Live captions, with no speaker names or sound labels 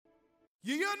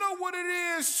You know what it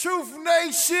is, Truth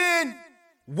Nation.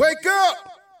 Wake up!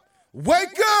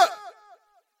 Wake up!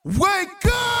 Wake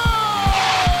up!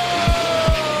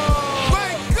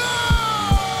 Wake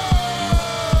up!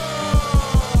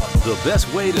 The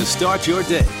best way to start your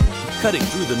day. Cutting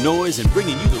through the noise and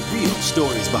bringing you the real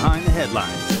stories behind the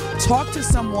headlines. Talk to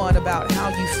someone about how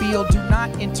you feel. Do not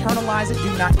internalize it.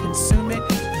 Do not consume it.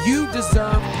 You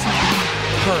deserve to be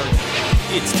heard.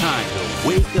 It's time to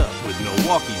wake up with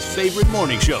Milwaukee's favorite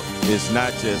morning show. It's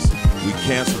not just we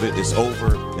canceled it, it's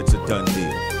over, it's a done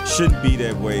deal. Shouldn't be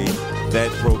that way. That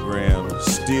program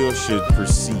still should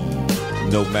proceed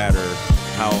no matter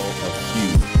how a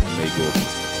few may go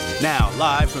against it. Now,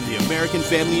 live from the American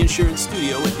Family Insurance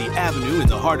Studio at the Avenue in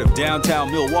the heart of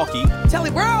downtown Milwaukee.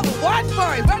 Telly, where all the watch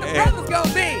party? Where the brothers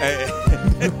gonna be?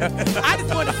 I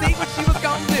just wanted to see what she was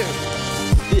gonna do.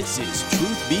 This is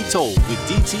Truth Be Told with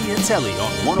DT and Telly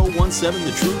on 1017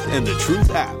 The Truth and The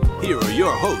Truth app. Here are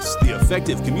your hosts, the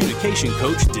effective communication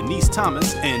coach Denise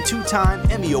Thomas and two-time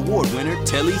Emmy Award winner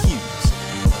Telly Hughes.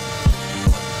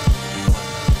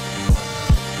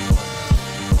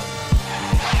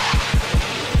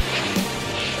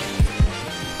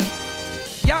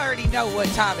 Y'all already know what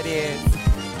time it is.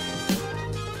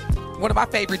 One of my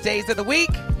favorite days of the week.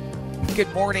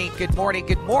 Good morning, good morning,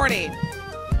 good morning.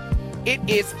 It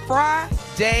is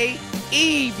Friday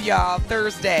Eve, y'all.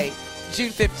 Thursday,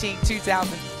 June 15,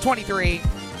 2023.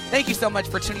 Thank you so much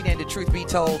for tuning in to Truth Be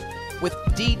Told with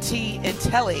DT and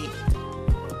Telly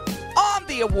on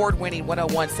the award-winning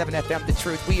 1017 FM The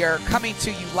Truth. We are coming to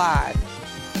you live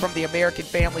from the American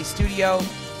Family Studio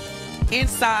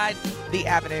inside the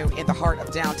Avenue in the heart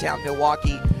of downtown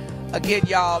Milwaukee. Again,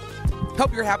 y'all,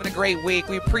 hope you're having a great week.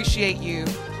 We appreciate you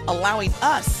allowing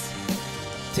us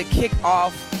to kick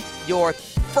off your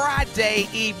Friday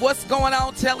Eve. What's going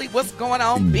on, Telly? What's going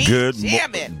on?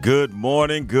 Good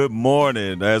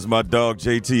morning. As my dog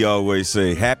JT always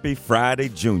say, happy Friday,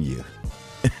 Junior.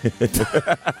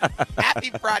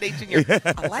 Happy Friday, Junior.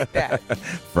 I like that.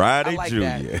 Friday,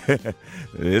 Junior.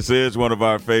 This is one of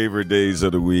our favorite days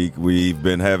of the week. We've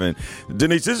been having,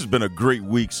 Denise, this has been a great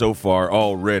week so far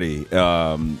already.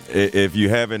 If you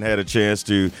haven't had a chance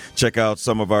to check out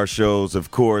some of our shows, of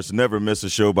course, never miss a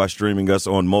show by streaming us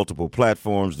on multiple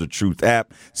platforms, the Truth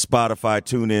app, Spotify,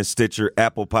 TuneIn, Stitcher,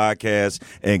 Apple Podcasts,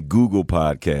 and Google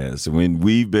Podcasts. I mean,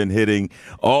 we've been hitting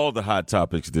all the hot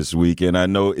topics this week, and I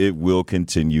know it will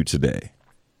continue today.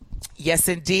 Yes,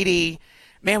 indeedy.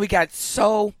 Man, we got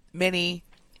so many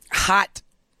hot,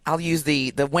 I'll use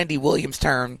the Wendy Williams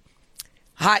term,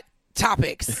 hot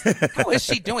topics. How is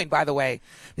she doing, by the way?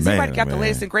 Has anybody got the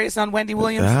latest and greatest on Wendy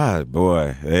Williams? Ah,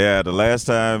 boy. Yeah, the last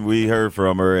time we heard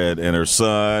from her and her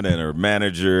son and her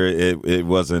manager, it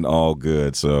wasn't all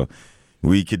good. So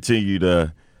we continue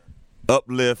to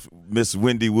uplift Miss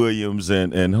Wendy Williams,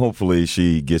 and hopefully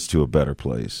she gets to a better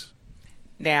place.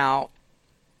 Now,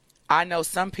 I know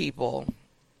some people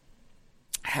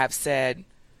have said,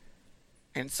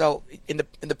 and so in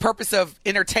the purpose of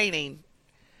entertaining,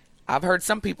 I've heard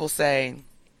some people say,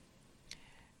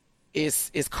 is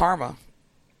karma.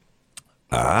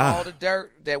 All the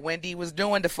dirt that Wendy was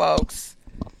doing to folks.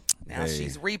 Now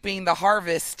she's reaping the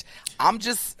harvest. I'm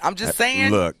just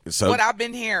saying what I've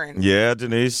been hearing. Yeah,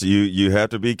 Denise, you have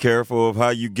to be careful of how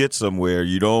you get somewhere.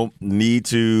 You don't need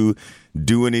to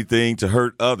do anything to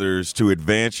hurt others to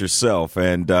advance yourself.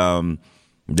 And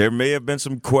there may have been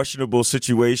some questionable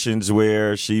situations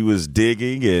where she was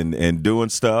digging and doing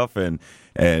stuff.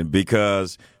 And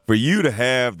because for you to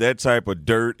have that type of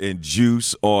dirt and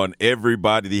juice on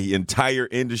everybody, the entire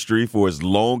industry for as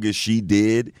long as she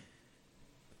did,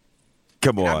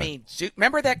 come on. I mean,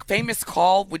 remember that famous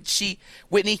call when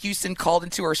Whitney Houston called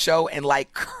into her show and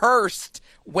like cursed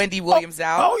Wendy Williams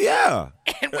out? Oh, yeah.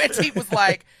 And Wendy was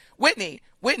like, Whitney,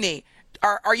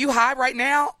 are you high right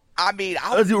now? I mean,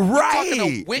 I was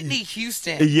talking to Whitney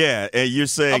Houston. Yeah, and you're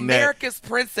saying America's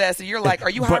princess, and you're like, are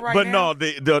you high right now? But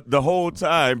no, the whole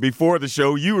time before the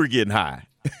show, you were getting high.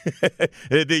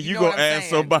 And then you go ask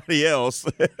somebody else.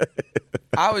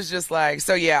 I was just like,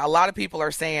 so yeah, a lot of people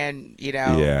are saying,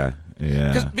 Yeah.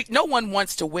 Because no one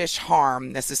wants to wish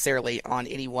harm necessarily on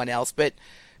anyone else, but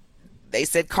they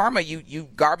said karma, you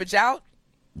garbage out.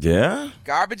 Yeah.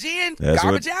 Garbage in,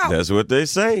 garbage out. That's what they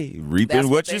say. Reaping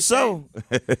what you sow.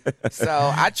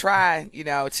 So I try,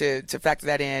 to factor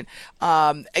that in.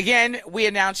 Again, we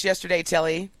announced yesterday,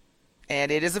 Telly,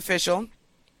 and it is official.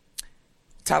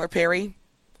 Tyler Perry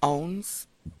owns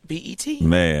BET.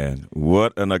 Man,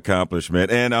 what an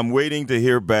accomplishment. And I'm waiting to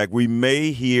hear back. We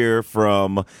may hear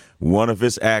from one of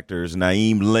his actors,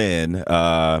 Naeem Lynn.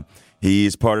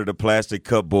 He's part of the Plastic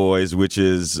Cup Boys, which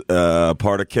is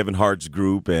part of Kevin Hart's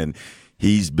group, and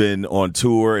He's been on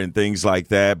tour and things like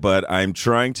that, but I'm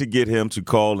trying to get him to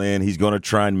call in. He's going to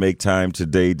try and make time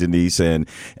today, Denise, and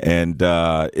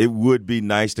it would be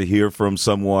nice to hear from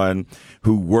someone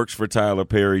who works for Tyler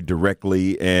Perry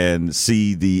directly and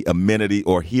see the amenity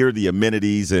or hear the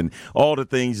amenities and all the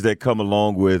things that come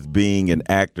along with being an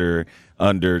actor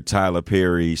under Tyler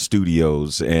Perry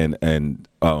Studios and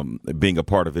being a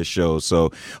part of his show.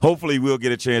 So hopefully we'll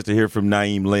get a chance to hear from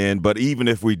Naeem Lynn. But even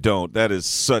if we don't, that is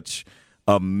such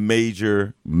a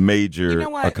major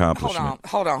accomplishment.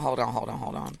 Hold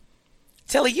on.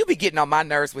 Telly, you be getting on my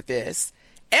nerves with this.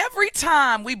 Every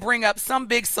time we bring up some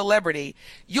big celebrity,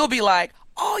 you'll be like,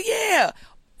 oh, yeah,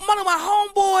 one of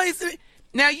my homeboys.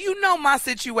 Now, you know my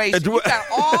situation. You got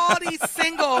all these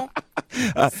single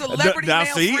celebrity male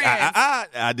friends.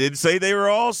 I didn't say they were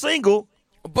all single.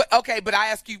 But I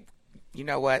ask you, you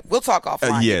know what? We'll talk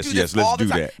offline. Yes, let's do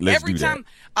that. Every time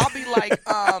I'll be like,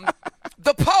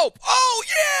 the Pope. Oh,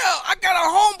 yeah, I got a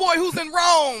homeboy who's in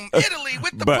Rome, Italy,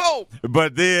 with the Pope.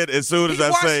 But then as soon as I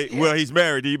say, well, he's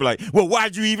married, you be like, well,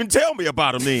 why'd you even tell me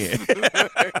about him then?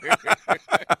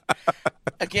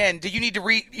 Again, do you need to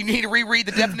reread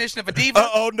the definition of a diva?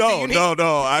 No.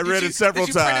 I read it several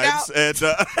times. And,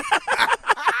 I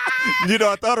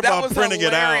thought about printing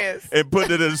it out and putting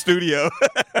it in the studio.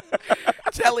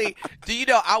 Telly, do you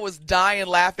know I was dying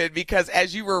laughing because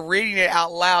as you were reading it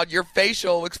out loud, your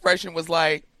facial expression was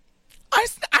like, I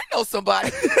know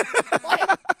somebody.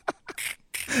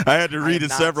 I had to read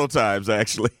it several times,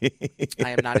 actually.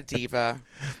 I am not a diva.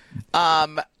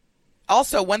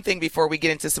 Also, one thing before we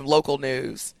get into some local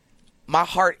news, my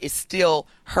heart is still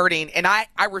hurting, and I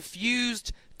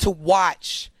refused to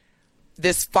watch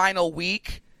this final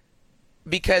week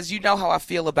because you know how I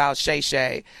feel about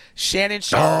Shay. Shannon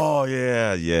Sharp. Oh,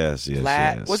 yeah, yes.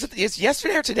 Was it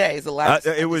yesterday or today? Is the last?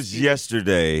 It was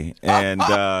yesterday, and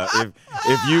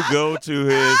if you go to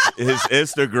his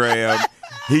Instagram,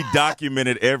 he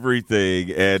documented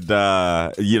everything, and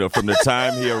from the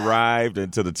time he arrived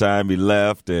until the time he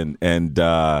left, and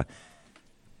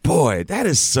boy, that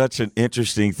is such an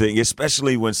interesting thing,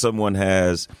 especially when someone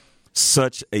has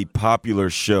such a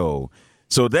popular show.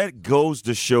 So that goes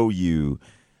to show you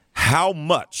how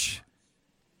much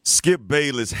Skip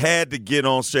Bayless had to get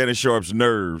on Shannon Sharp's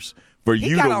nerves for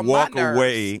you to walk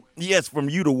away. Yes, from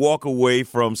you to walk away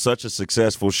from such a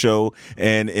successful show.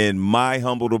 And in my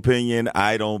humbled opinion,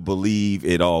 I don't believe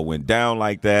it all went down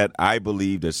like that. I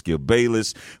believe that Skip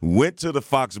Bayless went to the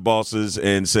Fox bosses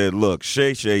and said, look,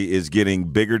 Shay is getting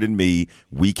bigger than me.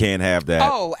 We can't have that.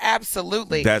 Oh,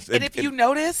 absolutely. If you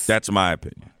notice, that's my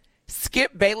opinion.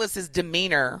 Skip Bayless's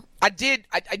demeanor. I did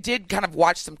kind of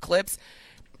watch some clips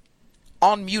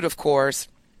on mute, of course.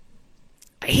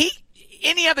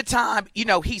 Any other time,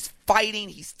 he's fighting,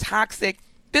 he's toxic.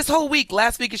 This whole week,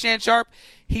 last week at Shannon Sharp,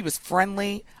 he was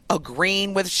friendly,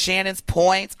 agreeing with Shannon's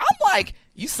points. I'm like,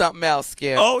 you something else,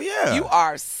 Skip. Oh, yeah. You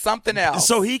are something else.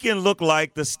 So he can look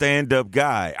like the stand-up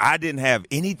guy. I didn't have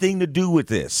anything to do with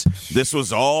this. This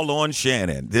was all on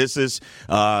Shannon. This is,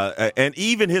 and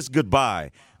even his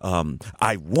goodbye.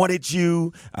 I wanted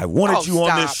you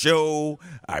on this show.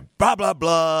 Blah, blah,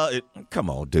 blah. Come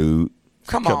on, dude.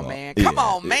 Come on, man. Come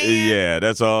on, man. Yeah,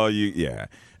 that's all you. Yeah.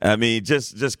 I mean,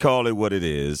 just call it what it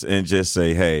is and just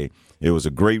say, hey, it was a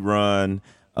great run.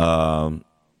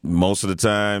 Most of the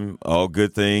time, all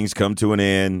good things come to an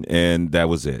end, and that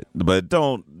was it. But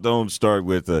don't start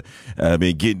with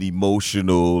getting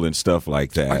emotional and stuff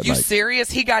like that. Are you serious?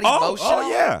 He got emotional?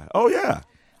 Oh, yeah.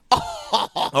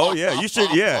 Oh, yeah. You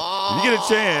should, yeah. If you get a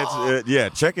chance,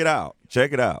 check it out.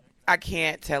 Check it out. I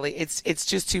can't, Telly. It's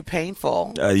just too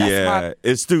painful.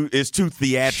 It's too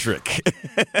theatric.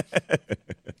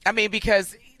 I mean,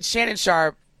 because Shannon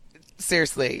Sharp,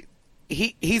 seriously,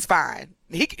 he's fine.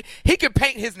 He could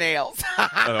paint his nails.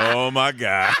 Oh my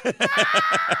God.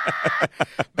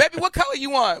 Baby, what color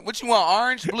you want? What you want?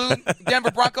 Orange, blue,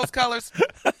 Denver Broncos colors?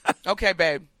 Okay,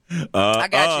 babe. I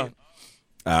got you.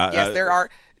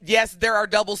 Yes, there are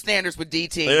double standards with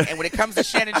DT, and when it comes to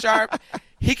Shannon Sharp,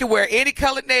 he can wear any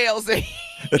colored nails that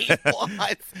he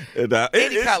wants.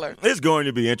 Any color. It's going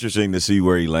to be interesting to see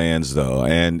where he lands, though,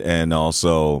 and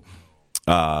also,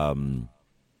 and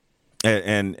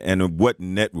what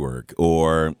network,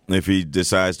 or if he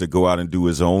decides to go out and do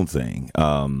his own thing.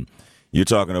 You're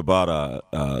talking about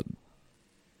a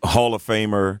Hall of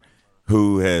Famer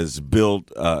who has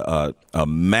built a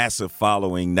massive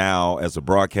following now as a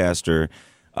broadcaster.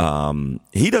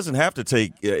 He doesn't have to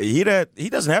take he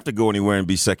doesn't have to go anywhere and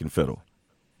be second fiddle.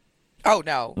 Oh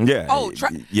no. Yeah.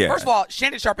 Yeah. First of all,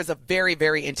 Shannon Sharp is a very,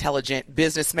 very intelligent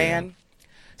businessman. Yeah.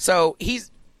 So it's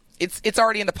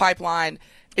already in the pipeline.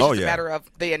 It's just a matter of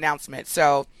the announcement.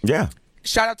 So yeah.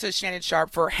 shout out to Shannon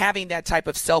Sharp for having that type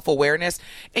of self-awareness.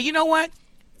 And you know what?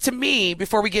 To me,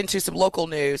 before we get into some local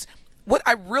news, what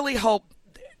I really hope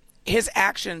his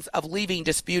actions of leaving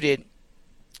disputed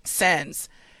sends,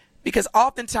 because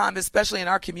oftentimes, especially in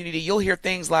our community, you'll hear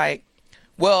things like,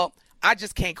 well, I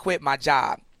just can't quit my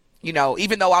job. You know,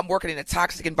 even though I'm working in a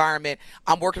toxic environment,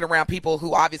 I'm working around people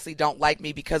who obviously don't like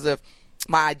me because of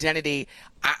my identity.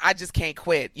 I just can't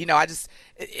quit. You know, I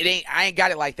ain't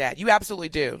got it like that. You absolutely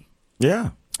do.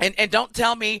 Yeah. And don't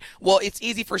tell me, well, it's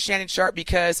easy for Shannon Sharp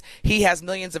because he has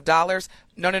millions of dollars.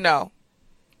 No.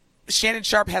 Shannon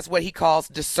Sharp has what he calls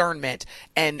discernment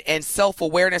and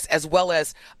self-awareness, as well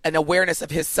as an awareness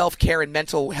of his self-care and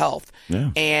mental health.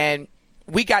 Yeah. And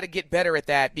we got to get better at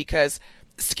that, because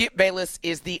Skip Bayless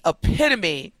is the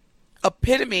epitome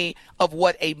of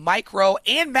what a micro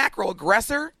and macro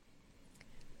aggressor,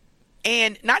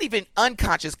 and not even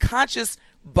unconscious, conscious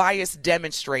bias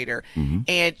demonstrator. Mm-hmm.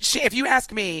 And if you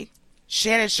ask me,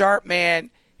 Shannon Sharp, man,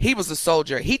 he was a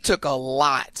soldier. He took a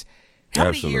lot. How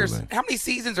many years, how many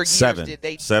seasons or years did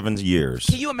they? 7 years.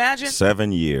 Can you imagine?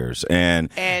 7 years. And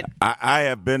I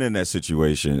have been in that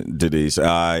situation, Denise.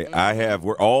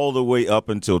 We're all the way up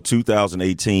until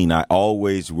 2018. I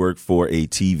always worked for a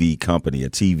TV company, a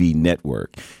TV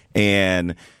network.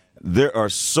 And there are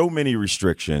so many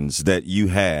restrictions that you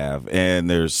have, and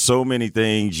there's so many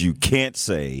things you can't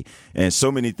say and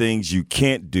so many things you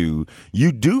can't do.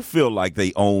 You do feel like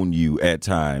they own you at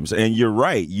times. And you're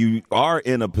right. You are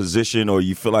in a position, or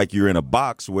you feel like you're in a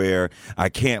box where I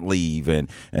can't leave, and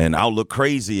I'll look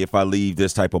crazy if I leave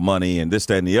this type of money and this,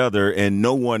 that, and the other. And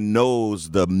no one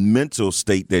knows the mental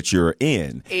state that you're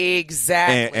in.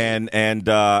 Exactly. And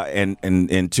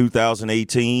in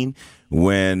 2018,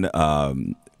 when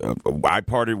I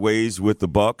parted ways with the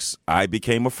Bucks, I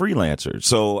became a freelancer.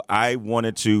 So I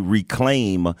wanted to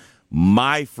reclaim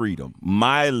my freedom,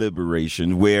 my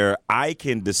liberation, where I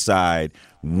can decide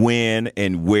when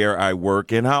and where I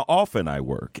work and how often I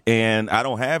work. And I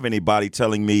don't have anybody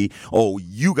telling me, oh,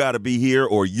 you got to be here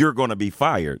or you're going to be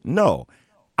fired. No.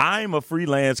 I'm a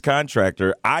freelance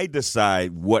contractor. I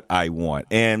decide what I want.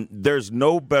 And there's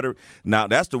no better. Now,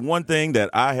 that's the one thing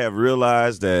that I have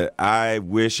realized that I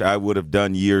wish I would have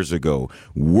done years ago.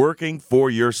 Working for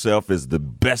yourself is the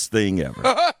best thing ever.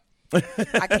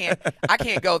 I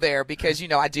can't go there because, you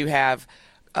know, I do have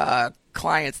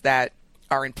clients that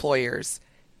are employers.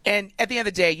 And at the end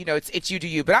of the day, you know, it's you do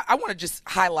you. But I want to just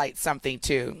highlight something,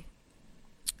 too,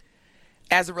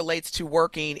 as it relates to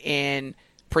working in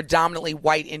predominantly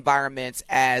white environments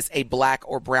as a black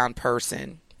or brown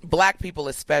person, black people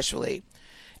especially.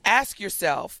 Ask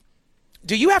yourself,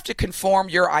 do you have to conform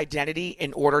your identity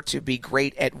in order to be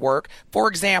great at work? For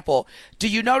example, do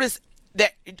you notice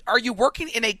that, are you working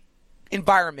in a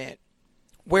environment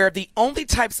where the only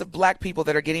types of black people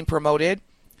that are getting promoted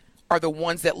are the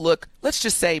ones that look, let's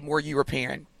just say, more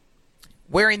European,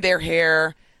 wearing their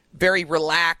hair very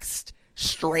relaxed,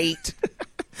 straight.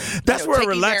 That's where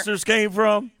relaxers came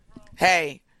from.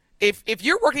 Hey, if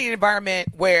you're working in an environment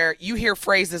where you hear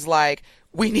phrases like,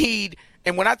 we need,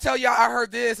 and when I tell y'all I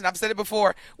heard this, and I've said it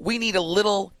before, we need a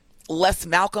little less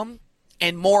Malcolm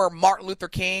and more Martin Luther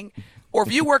King, or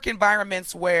if you work in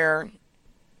environments where,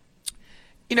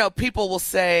 you know, people will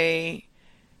say,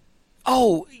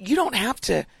 oh, you don't have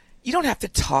to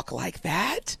talk like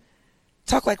that.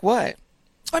 Talk like what?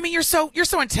 I mean, you're so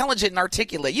intelligent and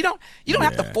articulate. You don't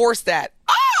have to force that.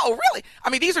 Oh, really? I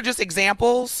mean, these are just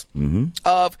examples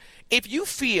of, if you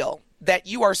feel that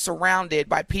you are surrounded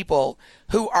by people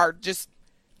who are just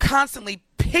constantly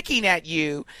picking at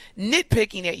you,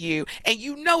 nitpicking at you, and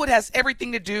you know it has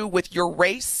everything to do with your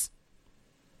race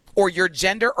or your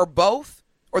gender or both,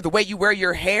 or the way you wear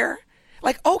your hair.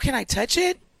 Like, oh, can I touch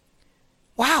it?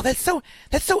 Wow, that's so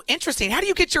interesting. How do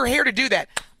you get your hair to do that?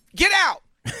 Get out.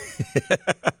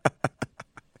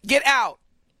 Get out.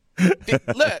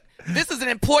 Look, this is an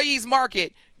employee's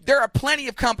market. There are plenty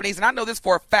of companies, and I know this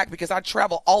for a fact because I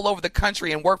travel all over the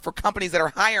country and work for companies that are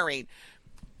hiring.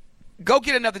 Go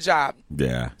get another job.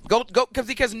 Yeah. Go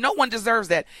because no one deserves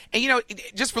that. And, you know,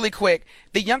 just really quick,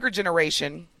 the younger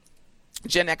generation,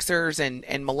 Gen Xers and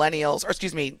millennials, or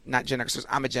excuse me, not Gen Xers,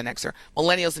 I'm a Gen Xer,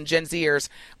 millennials and Gen Zers,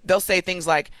 they'll say things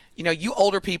like, you know, you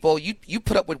older people, you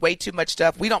put up with way too much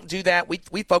stuff. We don't do that.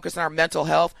 We focus on our mental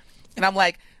health. And I'm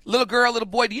like, little girl, little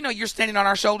boy, do you know you're standing on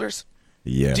our shoulders?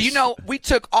 Yes. Do you know we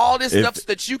took all this stuff so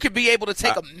that you could be able to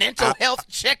take a mental health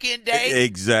check-in day?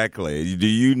 Exactly. Do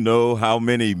you know how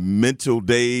many mental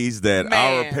days that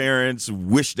our parents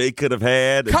wish they could have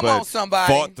had? Come on,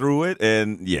 somebody. Fought through it,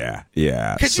 and yeah.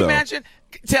 Could you imagine?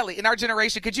 Telly, in our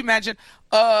generation, could you imagine?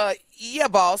 Yeah,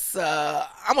 boss,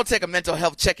 I'm going to take a mental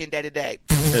health check-in day to day.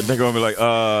 And they're going to be like,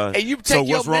 and you take so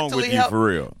your what's wrong with you for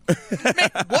real? Man,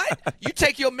 what? You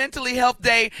take your mentally health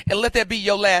day and let that be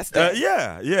your last day.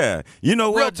 Yeah. You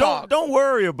know Real what? talk. Don't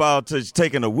worry about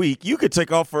taking a week. You could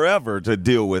take off forever to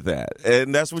deal with that.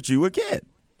 And that's what you would get.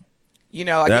 You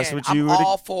know, again, I'm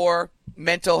all for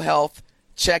mental health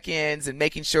check-ins and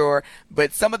making sure.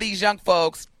 But some of these young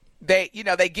folks, they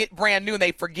get brand new and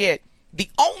they forget. The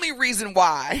only reason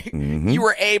why you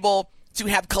were able to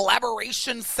have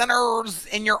collaboration centers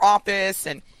in your office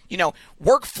and,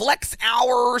 work flex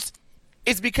hours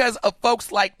is because of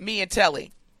folks like me and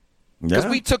Telly. Because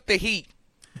we took the heat.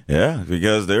 Yeah,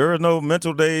 because there were no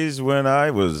mental days when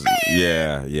I was.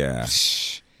 Yeah.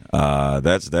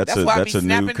 That's a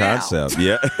new concept. Now.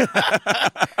 Yeah,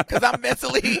 because I'm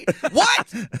mentally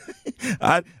what?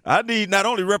 I need not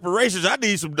only reparations. I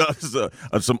need some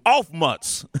off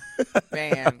months.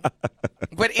 Man,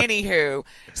 but anywho,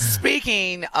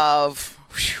 speaking of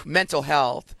mental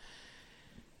health,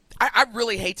 I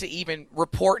really hate to even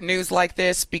report news like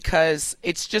this because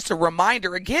it's just a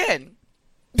reminder again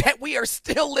that we are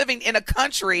still living in a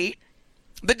country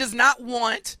that does not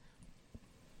want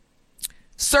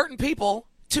certain people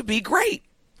to be great.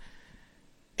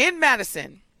 In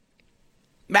Madison,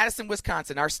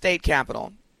 Wisconsin, our state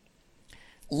capital,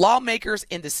 lawmakers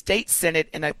in the state Senate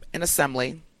and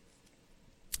Assembly,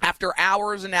 after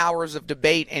hours and hours of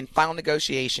debate and final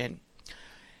negotiation,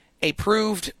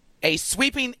 approved a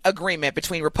sweeping agreement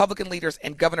between Republican leaders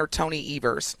and Governor Tony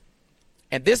Evers.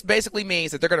 And this basically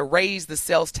means that they're going to raise the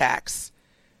sales tax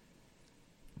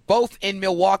both in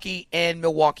Milwaukee and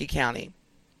Milwaukee County.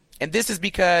 And this is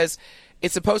because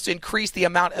it's supposed to increase the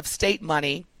amount of state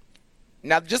money.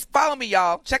 Now, just follow me,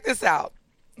 y'all. Check this out.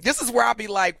 This is where I'll be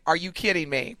like, are you kidding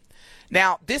me?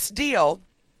 Now, this deal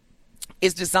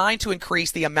is designed to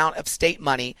increase the amount of state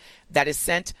money that is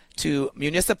sent to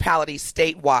municipalities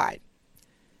statewide.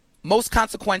 Most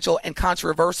consequential and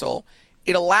controversial,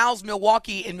 it allows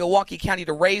Milwaukee and Milwaukee County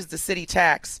to raise the city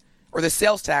tax or the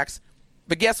sales tax.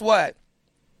 But guess what?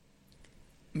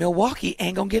 Milwaukee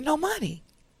ain't going to get no money.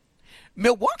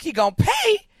 Milwaukee going to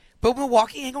pay, but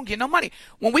Milwaukee ain't going to get no money.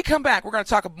 When we come back, we're going to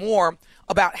talk more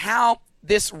about how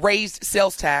this raised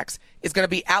sales tax is going to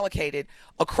be allocated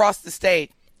across the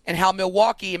state and how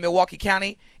Milwaukee and Milwaukee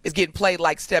County is getting played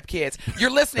like stepkids. You're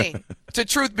listening to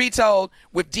Truth Be Told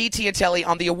with DT and Telly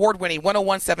on the award-winning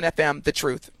 101.7 FM, The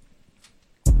Truth.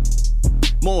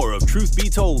 More of Truth Be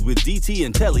Told with DT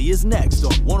and Telly is next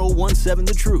on 101.7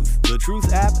 The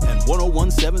Truth app, and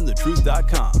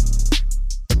 1017thetruth.com.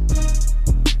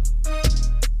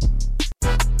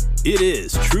 It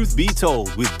is Truth Be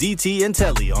Told with DT and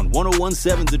Telly on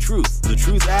 1017 The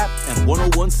Truth app, and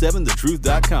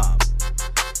 1017thetruth.com.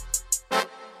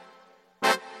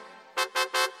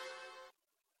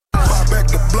 Buy back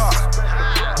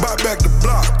the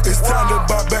block. It's time to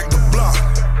buy back the block.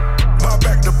 Buy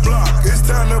back the block. It's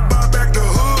time to buy back the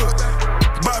hood.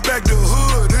 Buy back the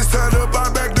hood. It's time to buy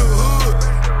back the hood.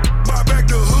 Buy back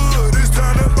the hood. It's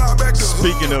time to buy back the hood.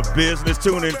 Speaking of business,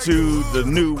 tune into the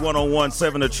new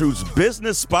 101.7 The Truth's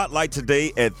Business Spotlight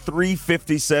today at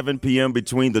 3:57 p.m.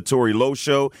 between the Tory Lowe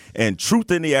Show and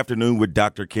Truth in the Afternoon with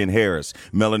Dr. Ken Harris.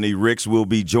 Melanie Ricks will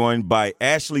be joined by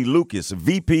Ashley Lucas,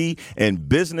 VP and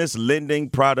Business Lending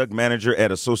Product Manager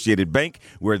at Associated Bank,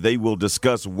 where they will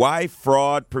discuss why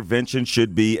fraud prevention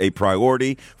should be a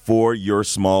priority for your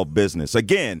small business.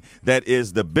 Again, that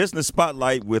is the Business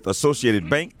Spotlight with Associated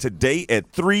Bank today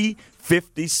at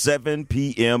 3:57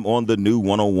 p.m. on the new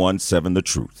 101.7 The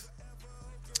Truth.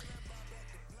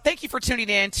 Thank you for tuning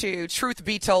in to Truth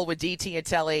Be Told with DT and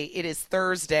Telly. It is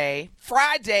Thursday,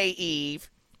 Friday Eve.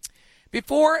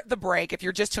 Before the break, if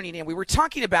you're just tuning in, we were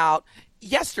talking about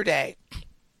yesterday.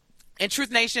 And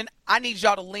Truth Nation, I need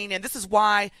y'all to lean in. This is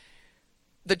why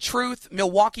the Truth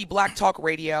Milwaukee Black Talk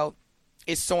Radio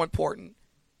is so important.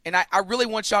 And I really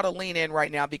want y'all to lean in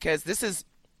right now because this is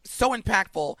so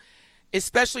impactful,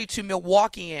 especially to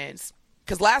Milwaukeeans.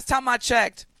 Because last time I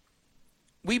checked,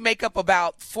 we make up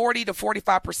about 40 to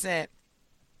 45%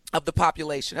 of the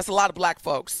population. That's a lot of black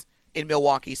folks in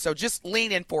Milwaukee. So just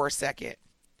lean in for a second.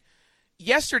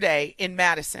 Yesterday in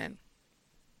Madison,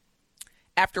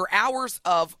 after hours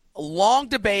of long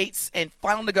debates and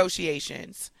final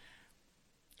negotiations,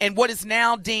 and what is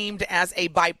now deemed as a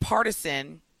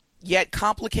bipartisan yet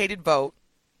complicated vote,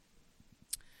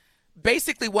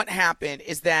 basically what happened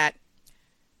is that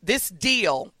this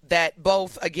deal that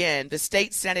both, again, the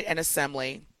state Senate and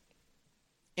Assembly,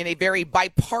 in a very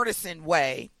bipartisan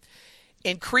way,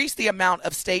 increased the amount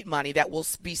of state money that will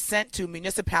be sent to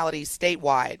municipalities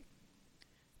statewide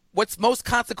what's most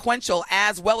consequential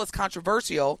as well as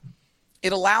controversial,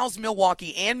 it allows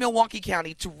Milwaukee and Milwaukee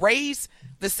County to raise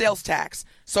the sales tax.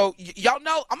 So y'all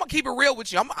know, I'm going to keep it real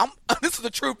with you. This is the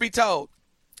truth be told.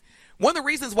 One of the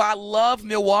reasons why I love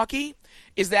Milwaukee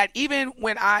is that even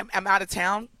when I'm out of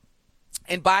town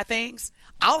and buy things,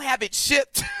 I'll have it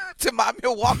shipped to my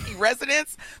Milwaukee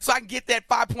residence so I can get that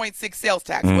 5.6 sales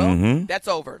tax. Well, that's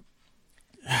over.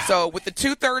 So with the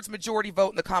 2/3 majority vote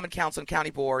in the Common Council and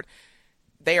County Board,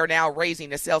 they are now raising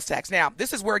the sales tax. Now,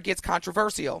 this is where it gets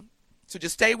controversial. So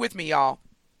just stay with me, y'all.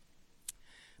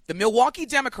 The Milwaukee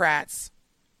Democrats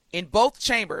in both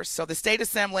chambers, so the state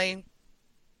assembly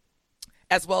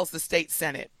as well as the state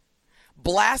senate,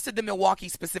 blasted the Milwaukee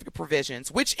specific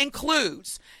provisions, which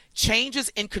includes changes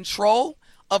in control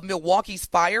of Milwaukee's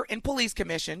Fire and Police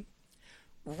Commission,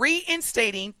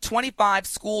 reinstating 25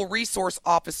 school resource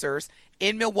officers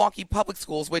in Milwaukee public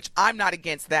schools, which I'm not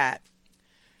against that.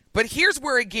 But here's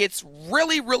where it gets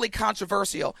really, really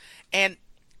controversial. And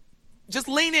just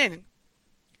lean in.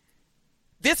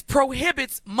 This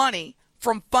prohibits money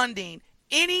from funding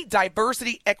any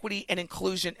diversity, equity, and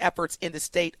inclusion efforts in the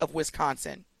state of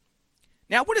Wisconsin.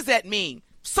 Now, what does that mean?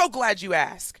 So glad you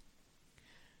asked.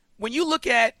 When you look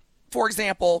at, for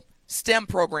example, STEM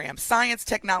programs, science,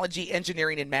 technology,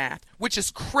 engineering, and math, which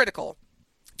is critical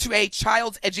to a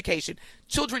child's education,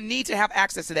 children need to have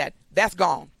access to that. That's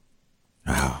gone.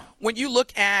 Wow. When you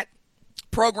look at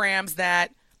programs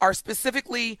that are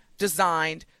specifically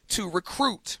designed to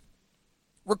recruit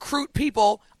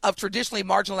people of traditionally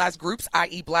marginalized groups,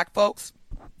 i.e. black folks,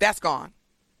 that's gone.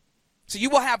 So you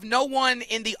will have no one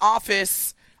in the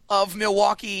office of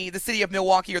Milwaukee, the city of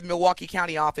Milwaukee, or the Milwaukee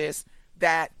County office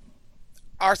that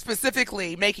are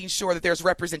specifically making sure that there's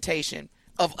representation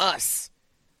of us.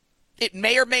 It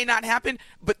may or may not happen,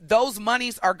 but those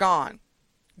monies are gone.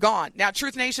 Gone. Now,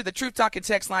 Truth Nation, the Truth Talking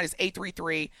text line is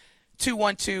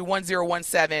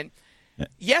 833-212-1017.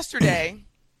 Yesterday,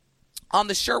 on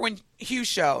the Sherwin-Hughes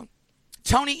show,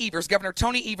 Governor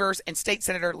Tony Evers and State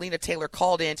Senator Lena Taylor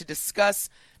called in to discuss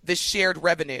the shared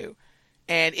revenue.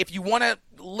 And if you want to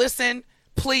listen,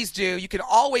 please do. You can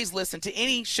always listen to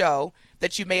any show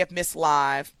that you may have missed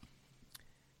live.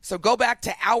 So go back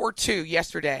to hour 2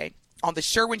 yesterday on the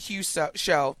Sherwin-Hughes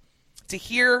show to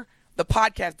hear the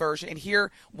podcast version and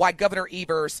hear why Governor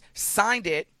Evers signed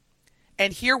it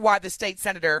and hear why the state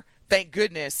senator, thank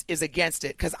goodness, is against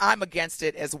it, because I'm against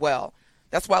it as well.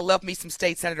 That's why I love me some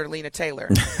State Senator Lena Taylor.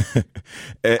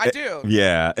 I do.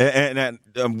 Yeah, and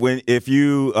if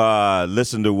you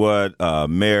listen to what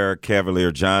Mayor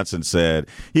Cavalier Johnson said,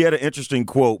 he had an interesting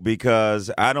quote,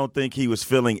 because I don't think he was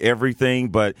feeling everything,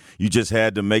 but you just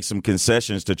had to make some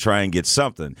concessions to try and get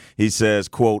something. He says,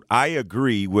 quote, "I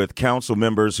agree with council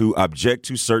members who object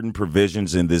to certain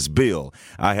provisions in this bill.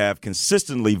 I have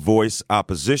consistently voiced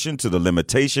opposition to the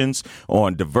limitations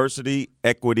on diversity,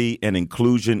 equity, and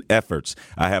inclusion efforts.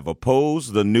 I have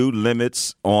opposed the new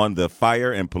limits on the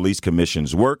Fire and Police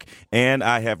Commission's work, and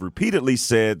I have repeatedly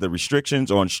said the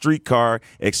restrictions on streetcar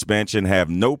expansion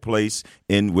have no place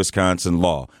in Wisconsin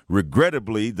law.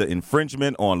 Regrettably, the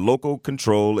infringement on local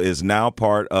control is now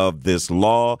part of this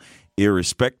law,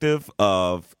 irrespective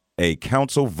of a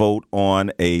council vote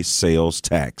on a sales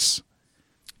tax."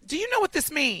 Do you know what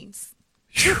this means?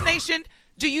 Truth Nation,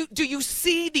 do you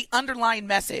see the underlying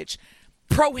message?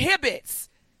 Prohibits.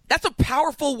 That's a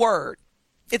powerful word.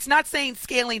 It's not saying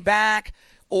scaling back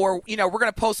or, we're going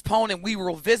to postpone and we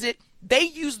will visit. They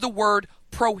use the word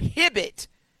prohibit.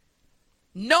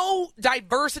 No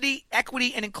diversity,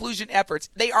 equity, and inclusion efforts.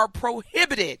 They are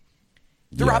prohibited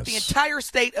throughout the entire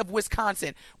state of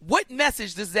Wisconsin. What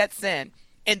message does that send?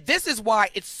 And this is why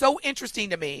it's so interesting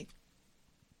to me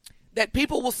that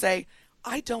people will say,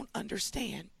 I don't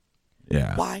understand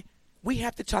why we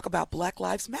have to talk about Black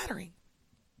Lives Mattering.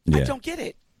 I don't get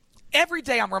it. Every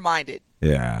day I'm reminded,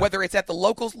 whether it's at the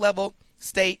local level,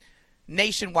 state,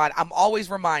 nationwide, I'm always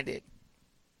reminded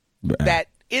that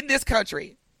in this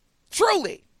country,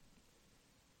 truly,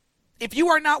 if you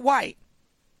are not white,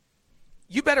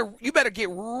 you better get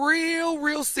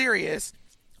real serious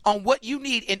on what you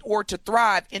need in order to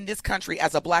thrive in this country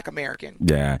as a Black American.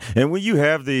 Yeah. And when you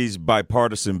have these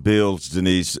bipartisan bills,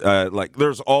 Denise,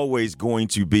 there's always going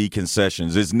to be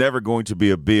concessions. It's never going to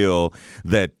be a bill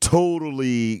that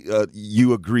totally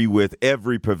you agree with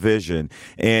every provision.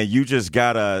 And you just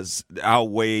got to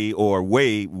outweigh or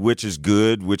weigh which is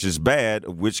good, which is bad,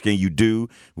 which can you do,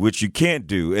 which you can't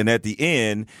do. And at the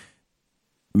end,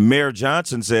 Mayor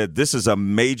Johnson said this is a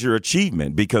major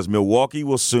achievement because Milwaukee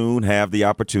will soon have the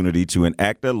opportunity to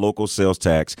enact a local sales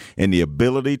tax and the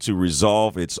ability to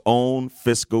resolve its own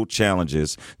fiscal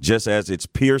challenges, just as its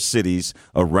peer cities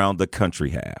around the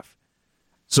country have.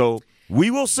 So we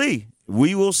will see.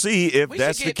 We will see if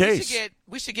that's the case.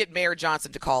 We should get Mayor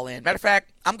Johnson to call in. Matter of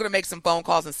fact, I'm going to make some phone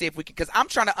calls and see if we can, because I'm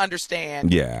trying to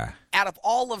understand. Yeah. Out of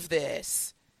all of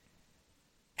this,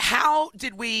 how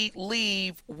did we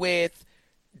leave with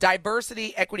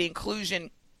diversity, equity, inclusion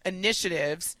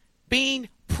initiatives being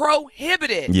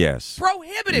prohibited? Yes.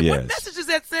 Prohibited. Yes. What message does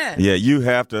that send? Yeah, you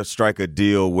have to strike a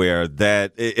deal where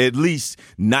that, at least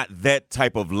not that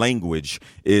type of language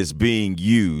is being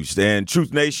used. And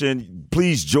Truth Nation,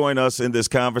 please join us in this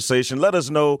conversation. Let us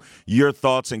know your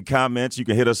thoughts and comments. You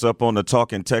can hit us up on the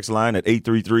talk and text line at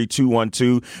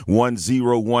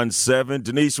 833-212-1017.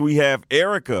 Denise, we have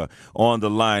Erica on the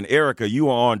line. Erica, you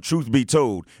are on Truth Be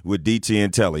Told with DT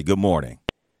and Telly. Good morning.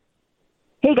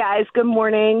 Hey, guys. Good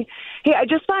morning. Hey, I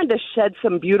just wanted to shed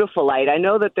some beautiful light. I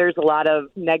know that there's a lot of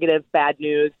negative, bad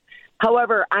news.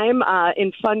 However, I'm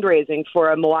in fundraising for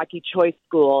a Milwaukee choice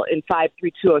school in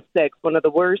 53206, one of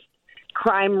the worst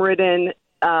crime-ridden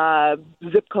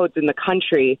zip codes in the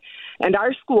country. And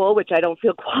our school, which I don't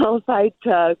feel qualified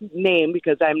to name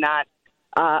because I'm not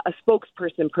a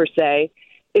spokesperson per se,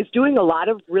 is doing a lot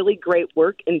of really great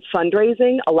work in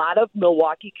fundraising. A lot of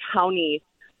Milwaukee County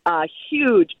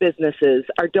huge businesses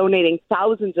are donating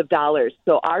thousands of dollars.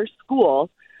 So our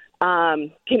school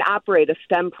can operate a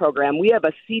STEM program. We have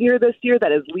a senior this year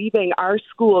that is leaving our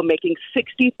school making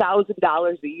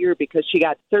 $60,000 a year because she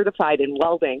got certified in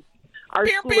welding. Our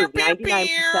school is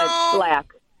 99%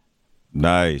 black.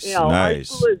 Nice,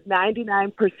 nice. Our school is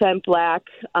 99% black.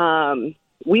 Our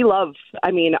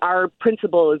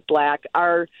principal is black.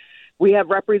 We have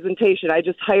representation.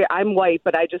 I'm white,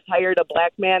 but I just hired a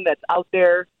black man that's out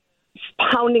there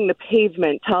pounding the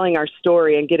pavement, telling our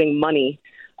story and getting money.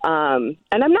 And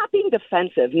I'm not being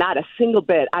defensive, not a single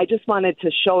bit. I just wanted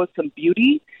to show some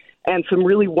beauty and some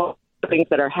really wonderful things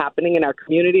that are happening in our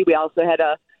community. We also had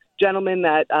a gentleman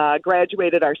that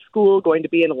graduated our school, going to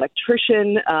be an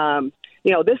electrician.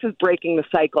 This is breaking the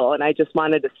cycle. And I just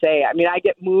wanted to say, I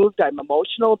get moved. I'm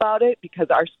emotional about it because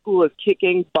our school is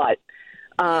kicking butt.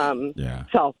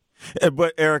 So.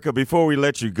 But Erica, before we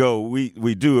let you go,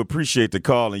 we do appreciate the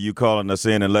call and you calling us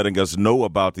in and letting us know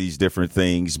about these different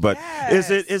things. But yes.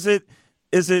 is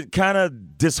it kind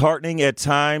of disheartening at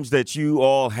times that you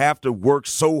all have to work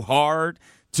so hard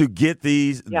to get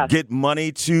get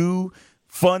money to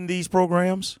fund these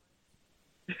programs?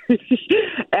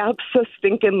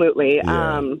 Absolutely.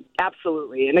 Yeah.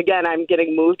 Absolutely. And again, I'm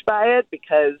getting moved by it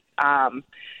because,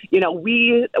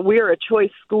 we're a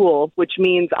choice school, which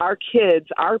means our kids,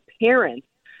 our parents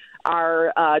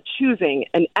are choosing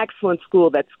an excellent school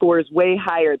that scores way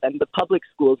higher than the public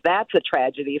schools. That's a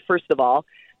tragedy, first of all.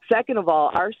 Second of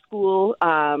all, our school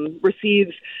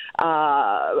receives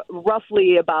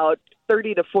roughly about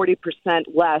 30 to 40%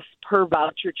 less per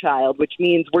voucher child, which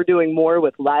means we're doing more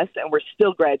with less, and we're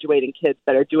still graduating kids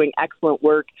that are doing excellent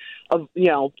work of,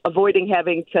 avoiding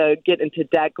having to get into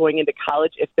debt going into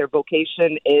college if their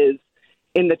vocation is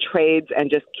in the trades and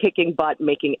just kicking butt,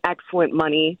 making excellent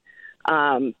money.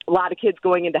 A lot of kids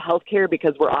going into healthcare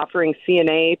because we're offering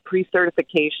CNA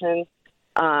pre-certification.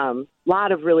 A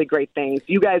lot of really great things.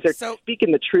 You guys are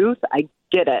speaking the truth. I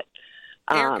get it.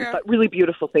 But really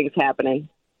beautiful things happening.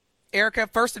 Erica,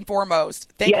 first and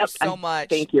foremost, thank you so much.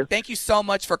 Thank you. Thank you so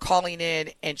much for calling in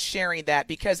and sharing that,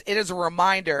 because it is a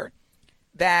reminder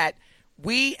that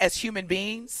we as human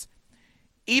beings,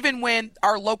 even when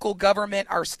our local government,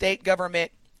 our state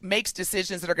government makes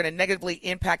decisions that are going to negatively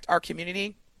impact our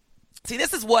community, see,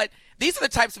 these are the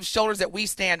types of shoulders that we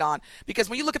stand on. Because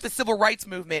when you look at the civil rights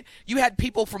movement, you had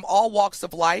people from all walks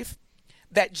of life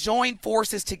that joined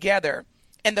forces together.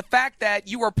 And the fact that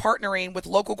you are partnering with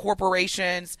local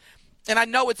corporations, and I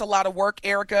know it's a lot of work,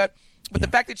 Erica, but the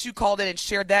fact that you called in and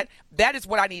shared that is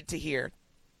what I need to hear.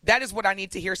 That is what I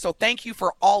need to hear. So thank you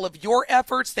for all of your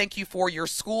efforts. Thank you for your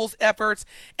school's efforts.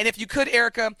 And if you could,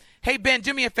 Erica, hey, Ben,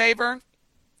 do me a favor.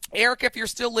 Erica, if you're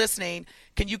still listening,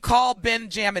 can you call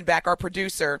Ben Jammin back, our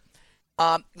producer?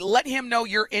 Let him know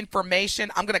your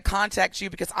information. I'm going to contact you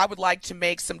because I would like to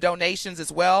make some donations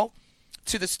as well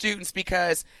to the students,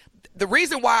 because the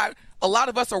reason why a lot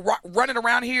of us are running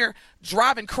around here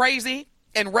driving crazy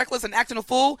and reckless and acting a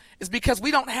fool is because we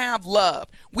don't have love.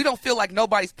 We don't feel like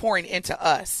nobody's pouring into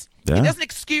us. Yeah. It doesn't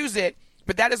excuse it,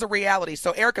 but that is a reality.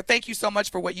 So, Erica, thank you so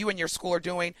much for what you and your school are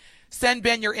doing. Send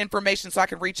Ben your information so I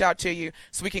can reach out to you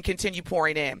so we can continue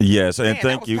pouring in. Yes, and Man,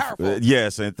 thank you.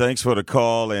 Yes, and thanks for the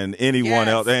call and anyone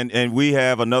else. And we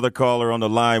have another caller on the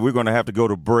line. We're going to have to go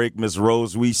to break, Ms.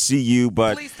 Rose. We see you,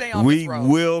 but please stay on, we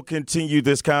will continue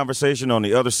this conversation on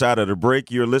the other side of the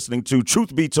break. You're listening to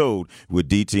Truth Be Told with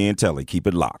DT and Telly. Keep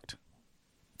it locked.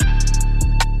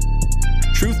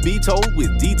 Truth Be Told with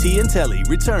DT and Telly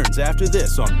returns after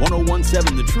this on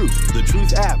 1017 The Truth, The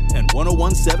Truth app, and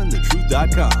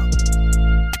 1017thetruth.com.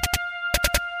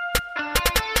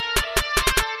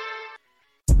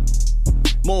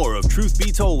 More of Truth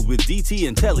Be Told with DT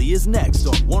and Telly is next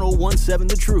on 1017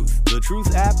 The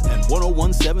Truth app, and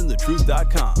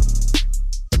 1017thetruth.com.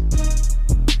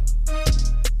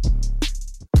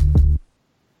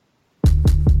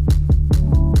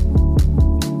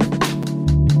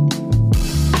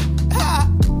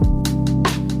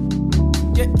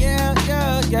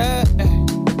 Yeah.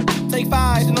 Take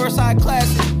 5, the Northside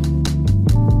Classic.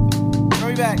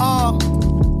 Hurry back.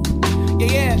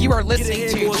 Yeah. You are listening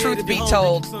to Truth Be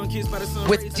Told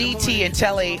with DT and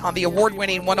Telly on the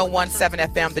award-winning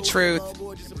 1017 FM, The Truth.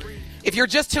 If you're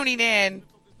just tuning in,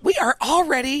 we are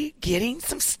already getting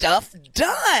some stuff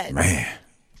done. Man,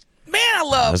 I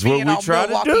love That's being on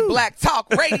Milwaukee Black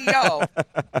Talk Radio.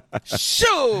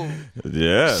 Shoot.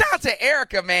 Yeah. Shout out to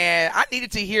Erica, man. I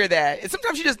needed to hear that. And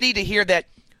sometimes you just need to hear that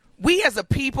we as a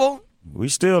people, we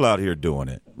still out here doing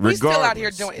it. We still out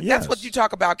here doing it. Yes. That's what you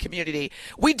talk about, community.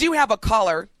 We do have a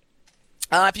caller.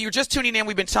 If you're just tuning in,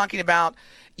 we've been talking about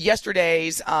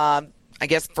yesterday's, I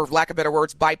guess for lack of better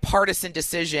words, bipartisan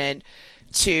decision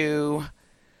to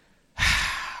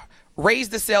raise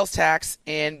the sales tax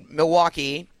in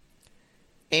Milwaukee.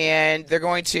 And they're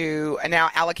going to now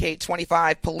allocate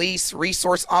 25 police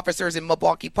resource officers in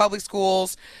Milwaukee public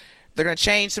schools. They're going to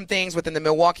change some things within the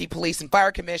Milwaukee Police and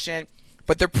Fire Commission,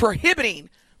 but they're prohibiting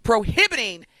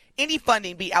any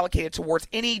funding be allocated towards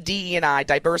any DE&I,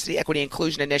 diversity, equity,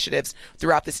 inclusion initiatives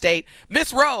throughout the state.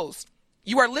 Miss Rose,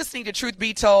 you are listening to Truth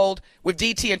Be Told with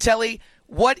DT and Telly.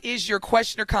 What is your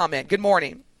question or comment? Good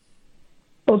morning.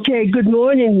 Okay, good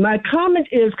morning. My comment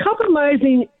is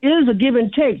compromising is a give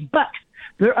and take, but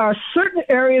there are certain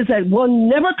areas that one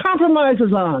never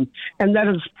compromises on, and that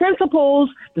is principles,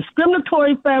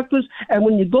 discriminatory factors, and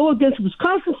when you go against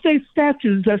Wisconsin state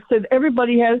statutes that said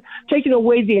everybody has taken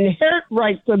away the inherent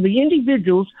rights of the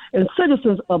individuals and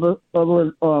citizens of a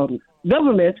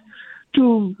government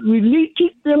to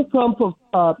keep them from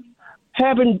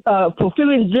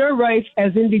fulfilling their rights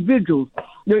as individuals.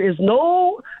 There is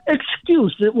no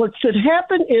excuse. What should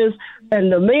happen is,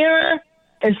 and the mayor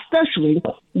especially,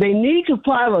 they need to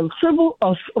file a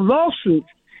lawsuit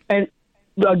and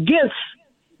against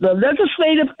the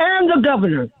legislative and the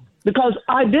governor, because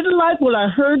I didn't like what I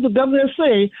heard the governor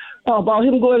say about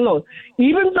him going on.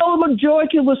 Even though the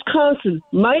majority of Wisconsin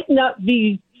might not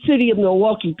be city of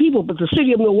Milwaukee people, but the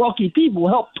city of Milwaukee people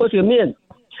helped put him in.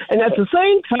 And at the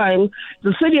same time,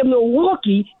 the city of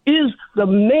Milwaukee is the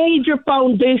major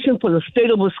foundation for the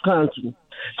state of Wisconsin.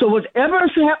 So whatever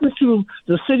happens to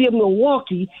the city of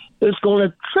Milwaukee is going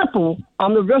to triple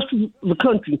on the rest of the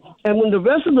country. And when the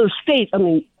rest of the state,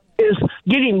 is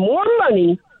getting more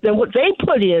money than what they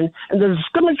put in, and the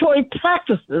discriminatory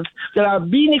practices that are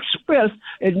being expressed,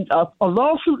 and a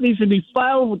lawsuit needs to be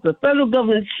filed with the federal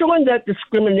government showing that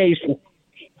discrimination.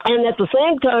 And at the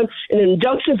same time, an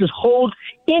injunction to hold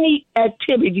any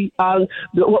activity on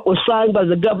what was signed by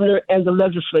the governor and the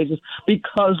legislators,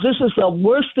 because this is the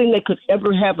worst thing that could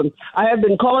ever happen. I have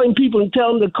been calling people and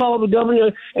telling them to call the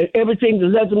governor and everything to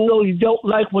let them know you don't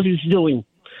like what he's doing.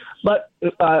 But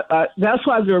that's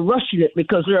why they're rushing it,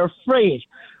 because they're afraid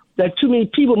that too many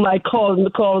people might call the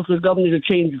governor to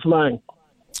change his mind.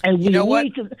 And you know what?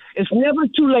 It's never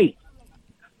too late.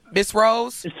 Miss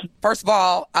Rose, first of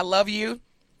all, I love you.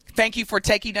 Thank you for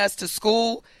taking us to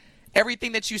school.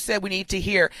 Everything that you said we need to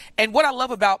hear. And what I love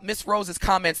about Miss Rose's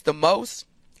comments the most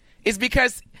is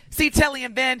because, see, Telly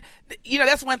and Ben,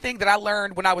 that's one thing that I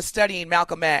learned when I was studying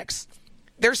Malcolm X.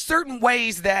 There's certain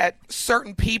ways that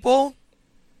certain people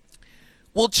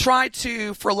will try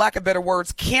to, for lack of better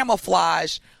words,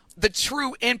 camouflage the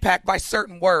true impact by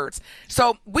certain words.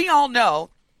 So we all know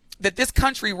that this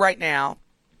country right now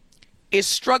is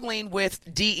struggling with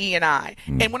DE&I.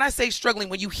 And when I say struggling,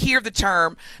 when you hear the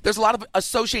term, there's a lot of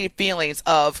associated feelings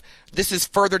of this is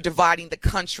further dividing the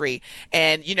country.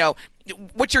 And,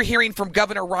 what you're hearing from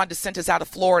Governor Ron DeSantis out of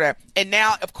Florida. And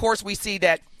now, of course, we see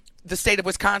that the state of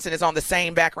Wisconsin is on the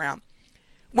same background.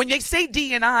 When they say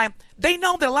DE&I, they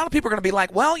know that a lot of people are going to be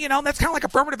like, well, that's kind of like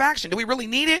affirmative action. Do we really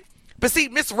need it? But see,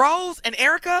 Miss Rose and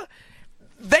Erica,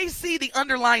 they see the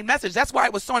underlying message. That's why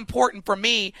it was so important for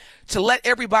me to let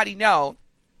everybody know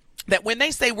that when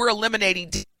they say we're eliminating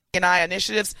D&I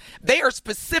initiatives, they are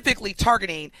specifically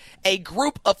targeting a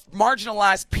group of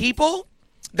marginalized people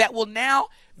that will now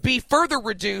be further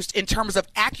reduced in terms of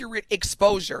accurate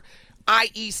exposure,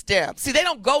 i.e. STEM. See, they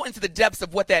don't go into the depths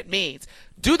of what that means.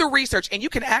 Do the research, and you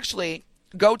can actually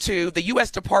go to the U.S.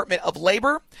 Department of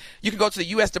Labor. You can go to the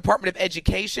U.S. Department of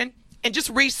Education and just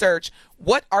research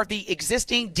what are the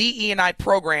existing DE&I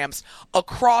programs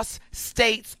across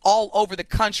states all over the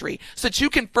country so that you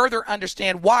can further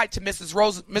understand why, to Miss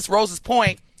Rose's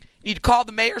point, you need to call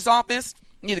the mayor's office,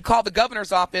 you need to call the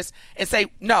governor's office and say,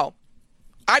 no,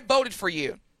 I voted for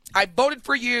you. I voted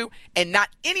for you, and not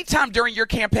any time during your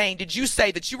campaign did you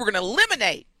say that you were going to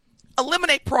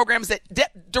eliminate programs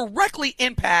that directly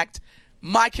impact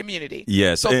my community.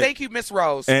 Yes. So thank you, Miss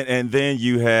Rose. And then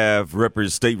you have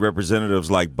state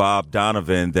representatives like Bob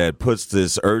Donovan that puts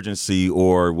this urgency,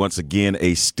 or once again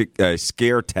a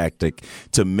scare tactic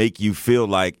to make you feel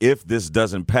like if this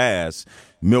doesn't pass,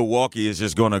 Milwaukee is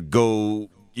just going to go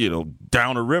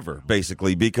down a river,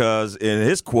 basically, because in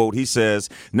his quote, he says,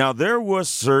 now there was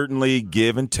certainly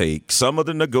give and take. Some of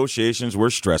the negotiations were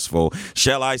stressful.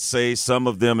 Shall I say some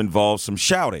of them involved some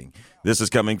shouting? This is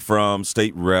coming from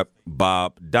State Rep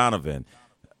Bob Donovan.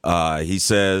 He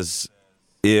says,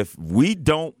 if we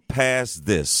don't pass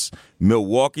this,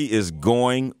 Milwaukee is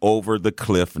going over the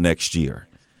cliff next year.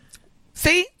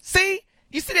 See?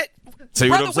 You see that? See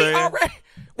Brother, what I'm saying?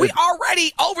 We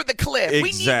already over the cliff.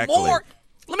 Exactly. We need more.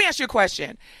 Let me ask you a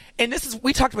question. And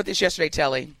we talked about this yesterday,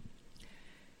 Telly.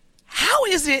 How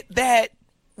is it that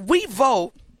we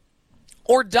vote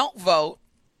or don't vote,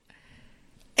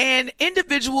 and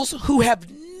individuals who have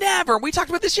never, we talked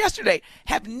about this yesterday,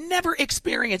 have never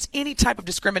experienced any type of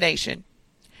discrimination,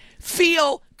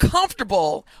 feel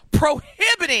comfortable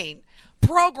prohibiting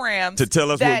programs to tell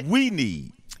us what we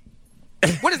need?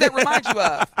 What does that remind you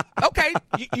of? Okay,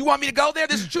 you want me to go there?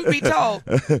 This is truth be told.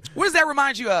 What does that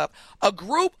remind you of? A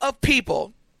group of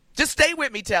people, just stay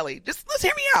with me, Telly. Just let's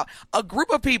hear me out. A group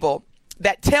of people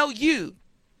that tell you,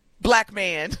 black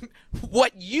man,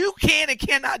 what you can and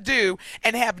cannot do,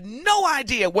 and have no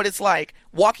idea what it's like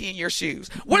walking in your shoes.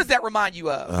 What does that remind you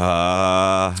of?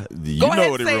 Go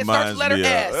ahead and and say it. Starts letter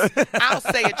S. I'll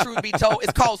say it, truth be told.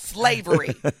 It's called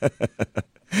slavery.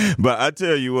 But I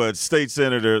tell you what, State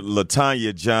Senator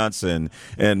LaTanya Johnson,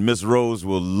 and Miss Rose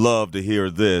will love to hear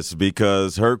this,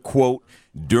 because her quote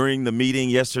during the meeting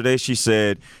yesterday, she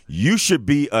said, you should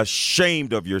be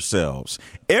ashamed of yourselves.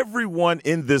 Everyone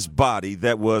in this body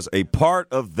that was a part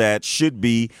of that should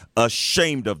be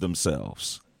ashamed of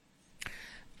themselves.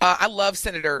 I love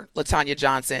Senator LaTanya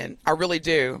Johnson. I really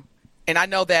do. And I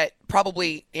know that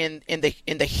probably in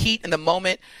the heat and the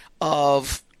moment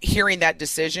of hearing that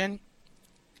decision,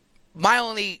 my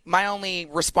only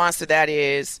response to that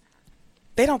is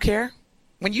they don't care.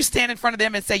 When you stand in front of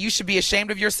them and say you should be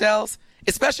ashamed of yourselves,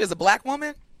 especially as a black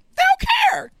woman, they don't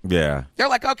care. Yeah. They're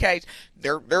like, okay,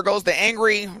 there goes the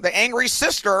angry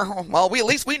sister. Well, at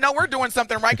least we know we're doing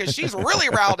something right because she's really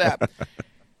riled up.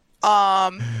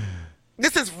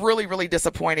 This is really, really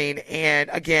disappointing. And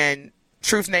again,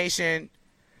 Truth Nation,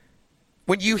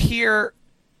 when you hear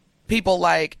people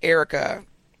like Erica,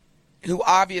 who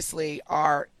obviously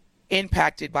are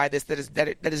impacted by this, that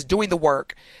is doing the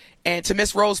work, and to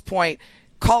Miss Rose's point,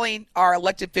 calling our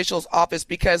elected officials' office,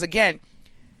 because again,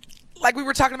 like we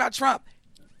were talking about Trump,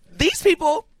 these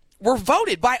people were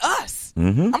voted by us.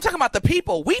 Mm-hmm. I'm talking about the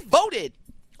people. We voted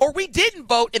or we didn't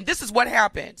vote, and this is what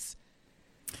happens.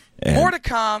 And more to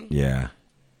come. Yeah.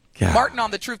 God. Martin on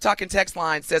the Truth Talking text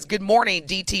line says, good morning,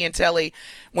 DT and Telly.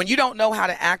 When you don't know how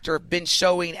to act or have been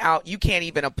showing out, you can't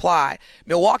even apply.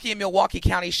 Milwaukee and Milwaukee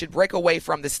County should break away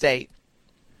from the state.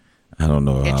 I don't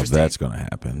know how that's going to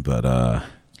happen, but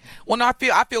well, no,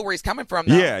 I feel where he's coming from,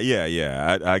 though.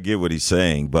 Yeah. I get what he's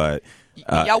saying, but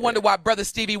y'all wonder why Brother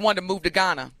Stevie wanted to move to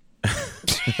Ghana.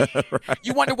 Right.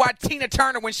 You wonder why Tina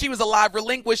Turner, when she was alive,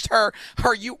 relinquished her.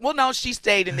 Well, no, she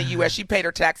stayed in the U.S. She paid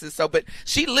her taxes, but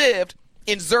she lived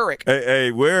in Zurich.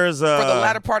 Hey, where's for the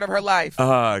latter part of her life?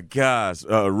 Gosh,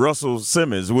 Russell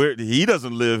Simmons. He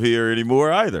doesn't live here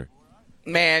anymore either.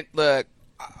 Man, look,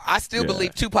 I still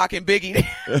believe Tupac and Biggie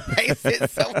they sit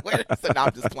somewhere. So no,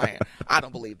 I'm just playing. I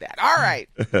don't believe that. All right,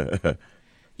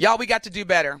 y'all, we got to do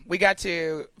better. We got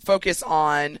to focus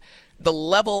on the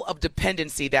level of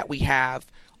dependency that we have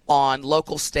on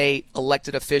local, state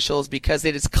elected officials, because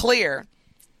it is clear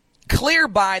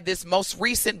by this most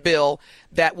recent bill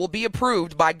that will be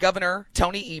approved by Governor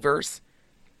Tony Evers.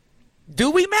 Do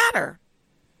we matter?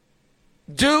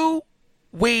 Do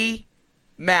we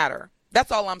matter?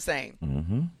 That's all I'm saying.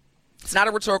 Mm-hmm. It's not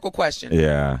a rhetorical question.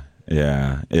 Yeah.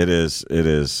 It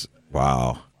is.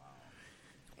 Wow.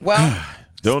 Well,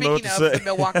 don't know what to say. The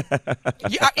Milwaukee,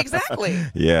 yeah, exactly.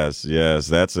 Yes.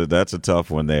 That's a tough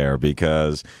one there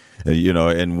because,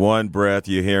 in one breath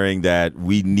you're hearing that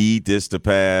we need this to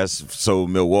pass so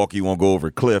Milwaukee won't go over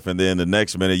a cliff, and then the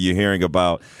next minute you're hearing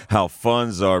about how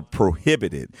funds are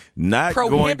prohibited, not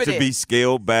going to be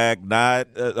scaled back, not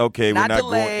okay, not we're not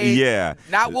delayed, going,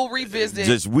 not we'll revisit.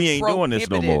 Just we ain't doing this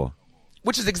no more.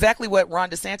 Which is exactly what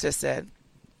Ron DeSantis said.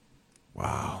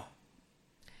 Wow.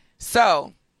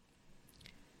 So,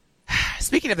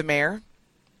 speaking of the mayor,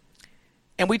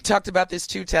 and we talked about this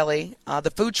too, Telly,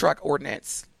 the food truck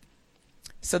ordinance.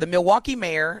 So the Milwaukee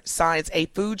mayor signs a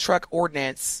food truck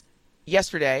ordinance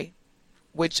yesterday,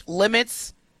 which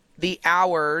limits the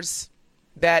hours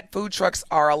that food trucks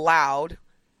are allowed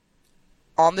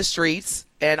on the streets,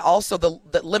 and also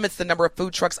that limits the number of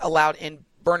food trucks allowed in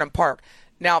Burnham Park.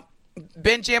 Now,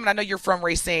 Benjamin, I know you're from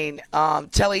Racine.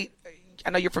 Telly, I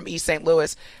know you're from East St.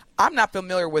 Louis. I'm not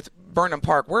familiar with Burnham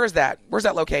Park. Where is that? Where's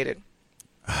that located?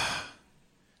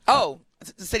 Oh,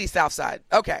 the city south side.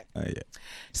 Okay. Yeah.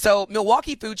 So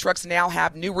Milwaukee food trucks now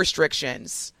have new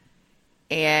restrictions,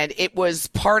 and it was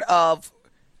part of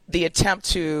the attempt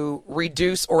to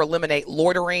reduce or eliminate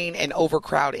loitering and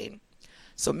overcrowding.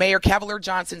 So Mayor Cavalier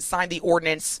Johnson signed the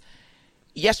ordinance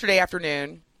yesterday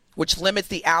afternoon, which limits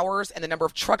the hours and the number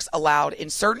of trucks allowed in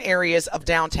certain areas of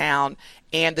downtown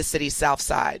and the city's south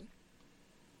side.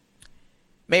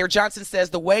 Mayor Johnson says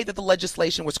the way that the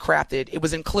legislation was crafted, it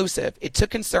was inclusive. It took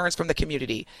concerns from the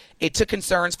community. It took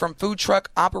concerns from food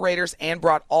truck operators and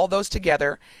brought all those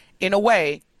together in a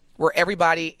way where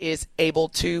everybody is able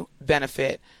to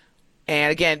benefit. And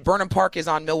again, Burnham Park is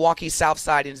on Milwaukee's south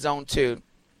side in Zone 2.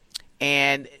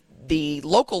 And the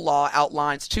local law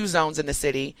outlines two zones in the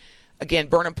city. Again,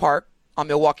 Burnham Park on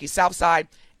Milwaukee's south side,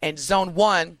 and Zone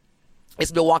 1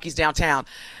 is Milwaukee's downtown.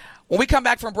 When we come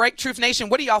back from break, Truth Nation,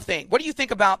 what do y'all think? What do you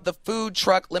think about the food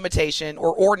truck limitation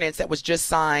or ordinance that was just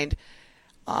signed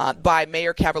by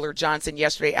Mayor Cavalier Johnson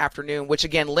yesterday afternoon, which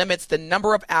again limits the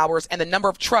number of hours and the number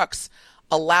of trucks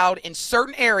allowed in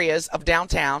certain areas of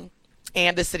downtown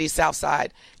and the city's south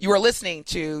side? You are listening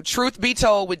to Truth Be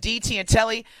Told with DT and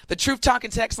Telly. The Truth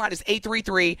Talking text line is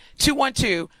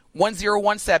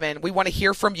 833-212-1017. We want to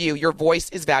hear from you. Your voice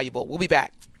is valuable. We'll be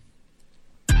back.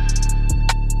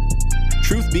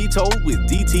 Truth Be Told with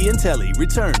DT and Telly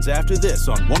returns after this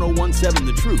on 1017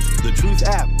 The Truth, The Truth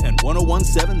app, and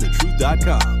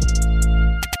 1017thetruth.com.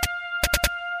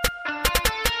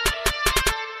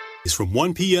 It's from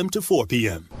 1 p.m. to 4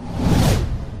 p.m.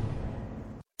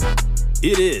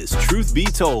 It is Truth Be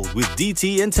Told with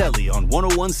DT and Telly on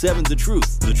 1017 The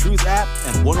Truth, The Truth app,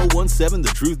 and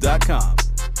 1017thetruth.com.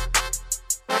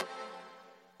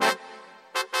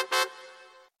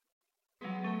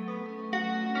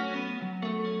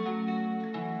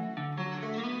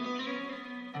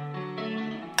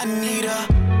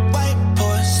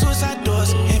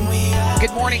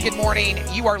 Good morning.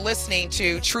 You are listening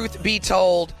to Truth Be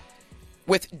Told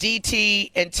with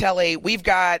DT and Telly. We've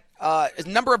got a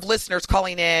number of listeners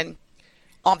calling in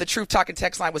on the Truth Talking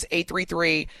text line was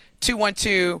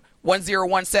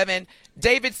 833-212-1017.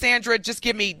 David, Sandra, just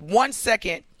give me 1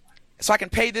 second so I can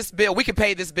pay this bill. We can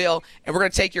pay this bill, and we're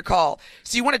going to take your call.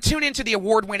 So you want to tune into the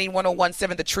award-winning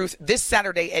 1017 The Truth this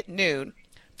Saturday at noon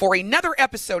for another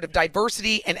episode of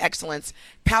Diversity and Excellence,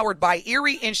 powered by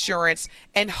Erie Insurance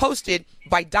and hosted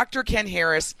by Dr. Ken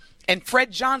Harris and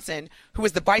Fred Johnson, who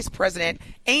is the Vice President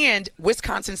and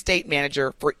Wisconsin State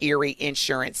Manager for Erie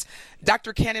Insurance.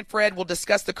 Dr. Ken and Fred will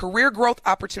discuss the career growth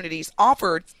opportunities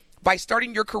offered by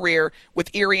starting your career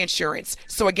with Erie Insurance.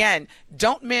 So again,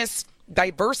 don't miss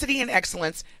Diversity and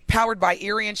Excellence, powered by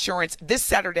Erie Insurance, this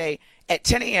Saturday at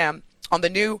 10 a.m. on the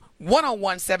new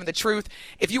 1017 The Truth.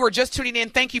 If you are just tuning in,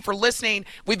 thank you for listening.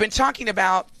 We've been talking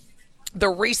about the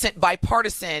recent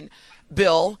bipartisan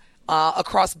bill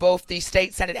across both the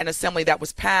state, Senate, and Assembly that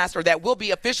was passed, or that will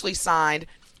be officially signed.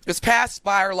 It was passed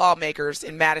by our lawmakers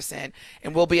in Madison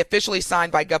and will be officially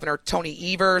signed by Governor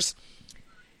Tony Evers.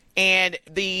 And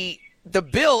the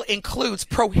bill includes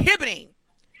prohibiting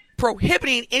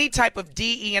any type of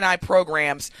DE&I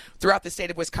programs throughout the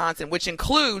state of Wisconsin, which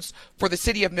includes, for the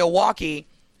city of Milwaukee,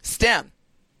 STEM.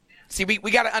 See, we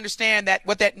got to understand that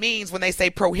what that means when they say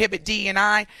prohibit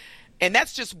DE&I, and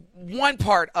that's just one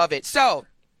part of it. So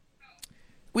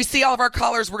we see all of our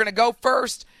callers. We're going to go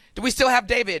first. Do we still have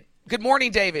David? Good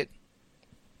morning, David.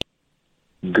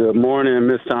 Good morning,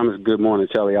 Ms. Thomas. Good morning,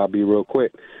 Telly. I'll be real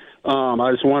quick.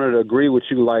 I just wanted to agree with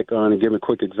you, and give a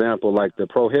quick example. Like the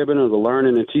prohibiting of the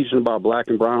learning and teaching about black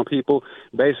and brown people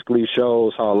basically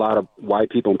shows how a lot of white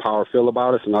people in power feel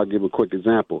about us, and I'll give a quick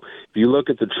example. If you look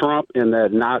at the Trump and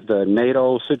not the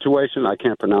NATO situation, I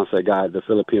can't pronounce the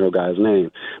Filipino guy's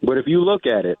name, but if you look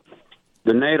at it,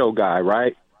 the NATO guy,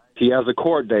 right? He has a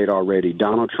court date already.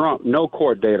 Donald Trump, no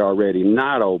court date already.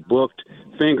 NATO, booked,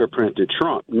 fingerprinted.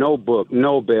 Trump, no book,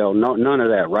 no bail, none of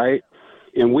that, right?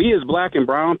 And we as black and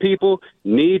brown people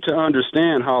need to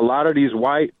understand how a lot of these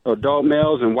white adult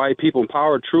males and white people in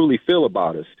power truly feel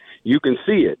about us. You can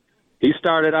see it. He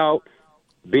started out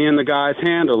being the guy's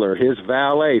handler, his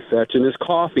valet, fetching his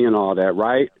coffee and all that,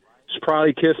 right? He's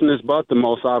probably kissing his butt the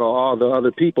most out of all the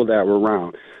other people that were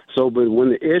around. So, but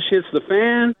when the ish hits the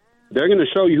fan, they're going to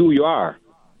show you who you are.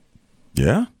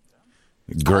 Yeah.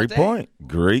 Great point.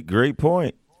 Great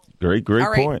point. Great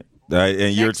point.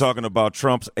 And you're talking about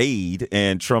Trump's aide,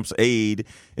 and Trump's aide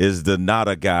is the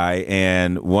nada guy.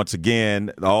 And once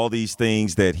again, all these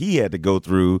things that he had to go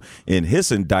through in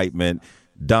his indictment,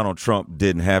 Donald Trump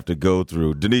didn't have to go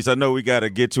through. Denise, I know we got to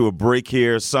get to a break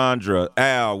here. Sandra,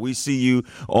 Al, we see you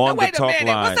on the talk line. Wait a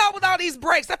minute. What's up with all these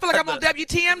breaks? I feel like I'm on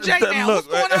WTMJ now. What's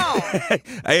going on?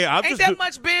 Hey, ain't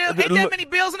that many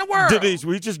bills in the world. Denise,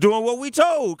 we just doing what we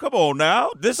told. Come on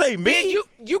now. This ain't me. Man,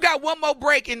 you got one more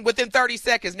break within 30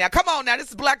 seconds now. Come on now. This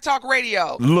is Black Talk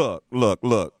Radio. Look.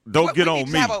 Don't get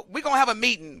on me. We're going to have a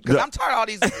meeting because I'm tired of all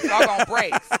these doggone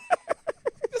breaks.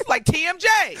 It's like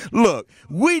TMJ. Look,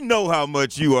 we know how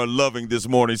much you are loving this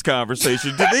morning's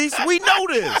conversation, Denise. We know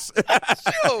this.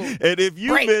 And if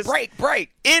you miss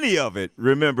any of it,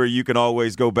 remember you can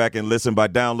always go back and listen by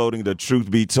downloading the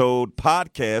Truth Be Told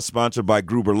podcast, sponsored by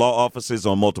Gruber Law Offices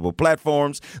on multiple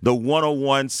platforms. The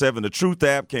 1017 The Truth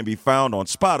app can be found on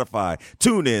Spotify,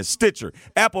 TuneIn, Stitcher,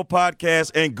 Apple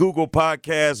Podcasts, and Google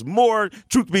Podcasts. More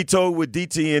Truth Be Told with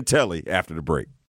DT and Telly after the break.